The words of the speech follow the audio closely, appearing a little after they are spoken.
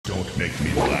Don't make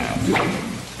me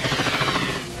laugh.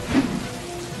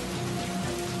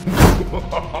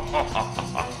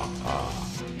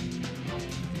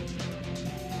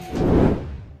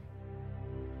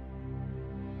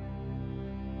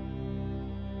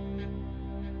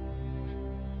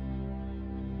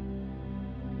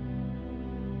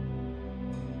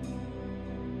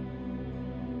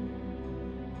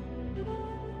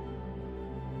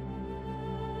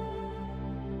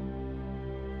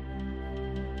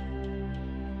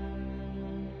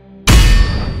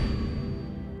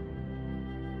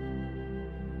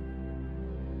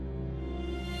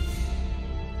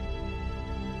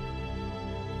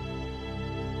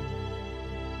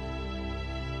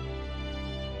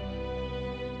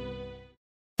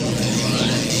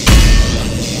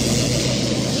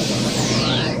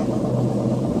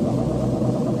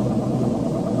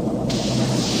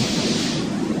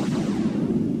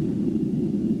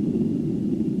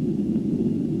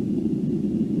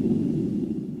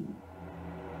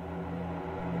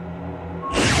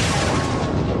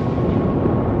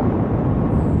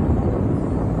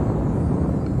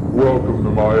 Welcome to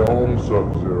my home,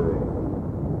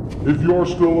 Sub-Zero. If you're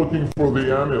still looking for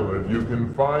the amulet, you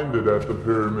can find it at the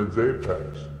pyramid's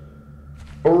apex,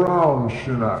 around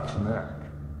Shinnok's neck.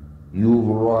 You've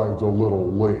arrived a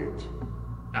little late.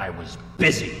 I was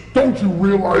busy. Don't you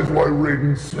realize why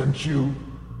Raiden sent you?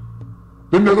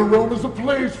 The Netherrealm is a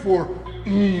place for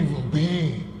evil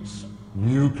beings.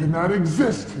 You cannot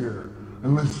exist here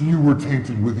unless you were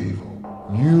tainted with evil.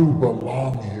 You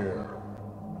belong here.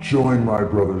 Join my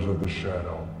brothers of the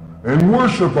Shadow and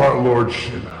worship our Lord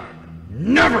Shinnok.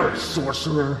 Never,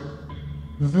 sorcerer!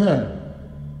 Then,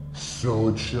 so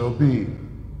it shall be,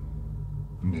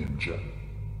 ninja.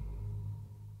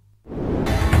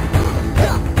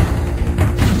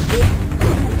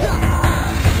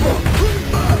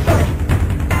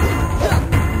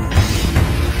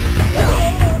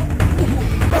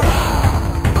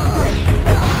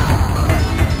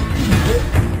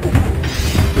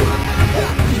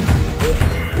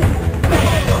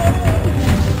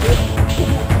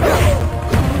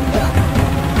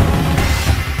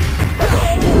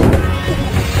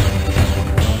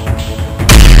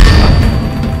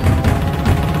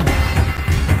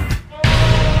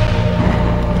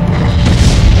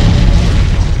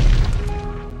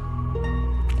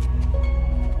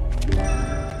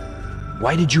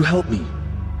 Why did you help me?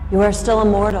 You are still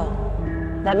immortal.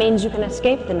 That means you can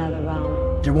escape the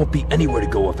Netherrealm. There won't be anywhere to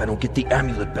go if I don't get the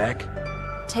amulet back.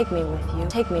 Take me with you.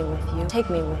 Take me with you. Take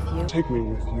me with you. Take me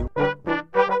with you.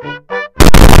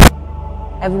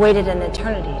 I've waited an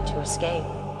eternity to escape.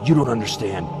 You don't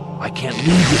understand. I can't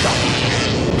leave without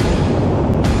you.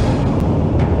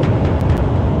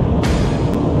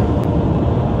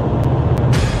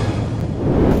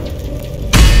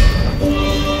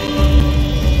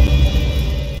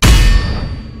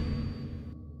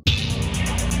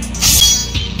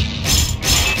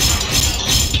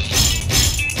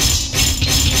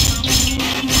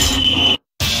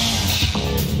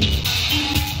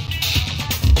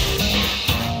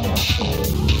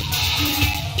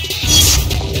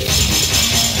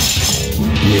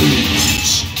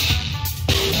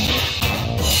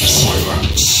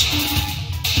 Silence.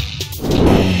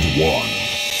 Round one.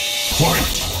 Fight!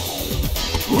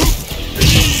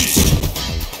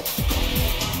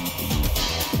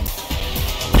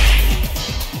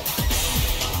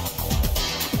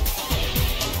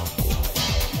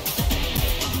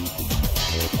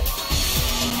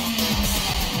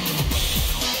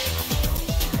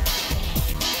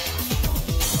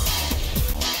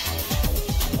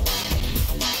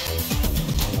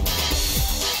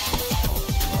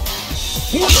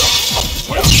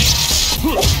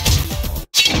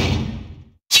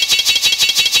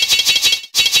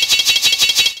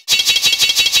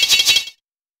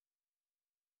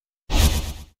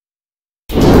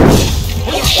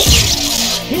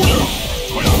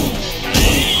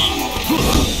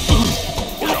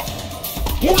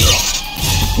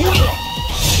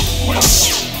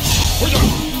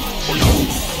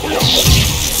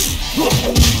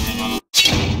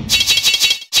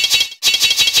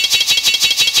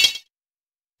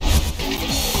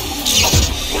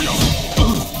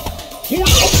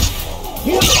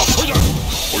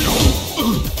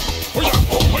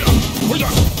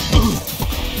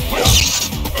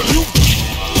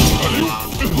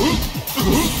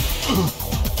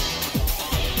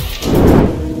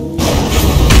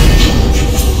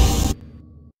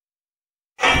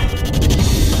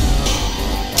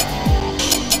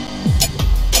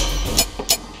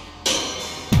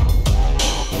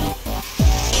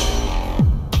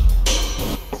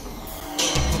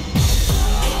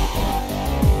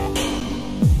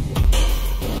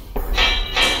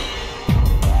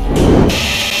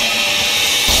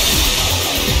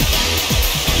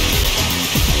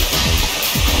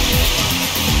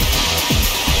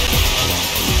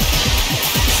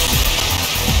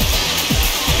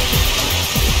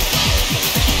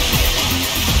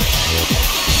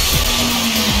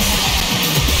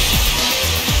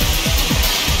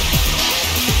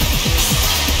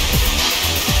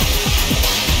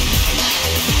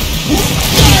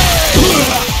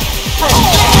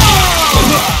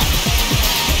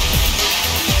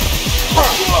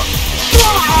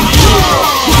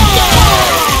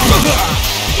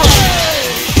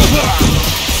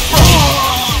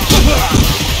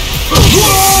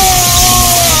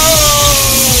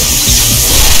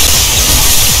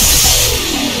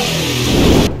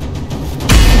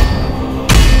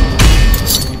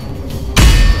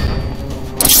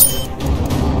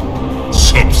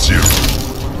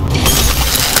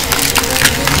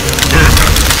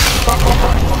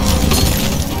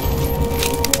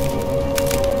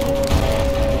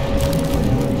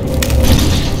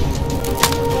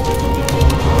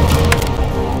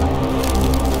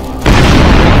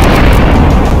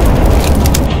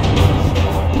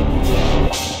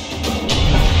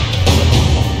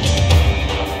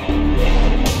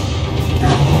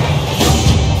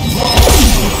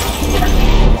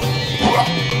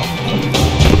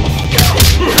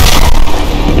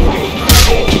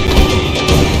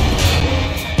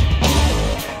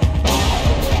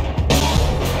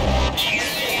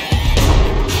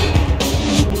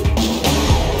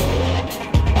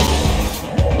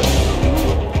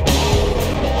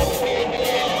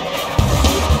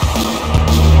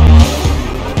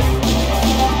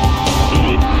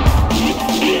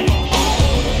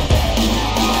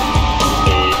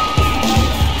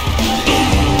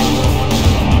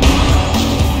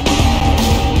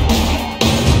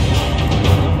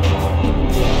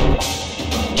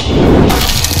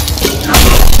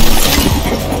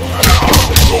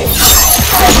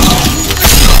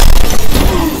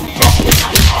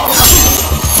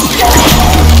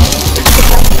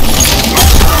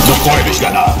 puedes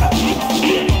ganar.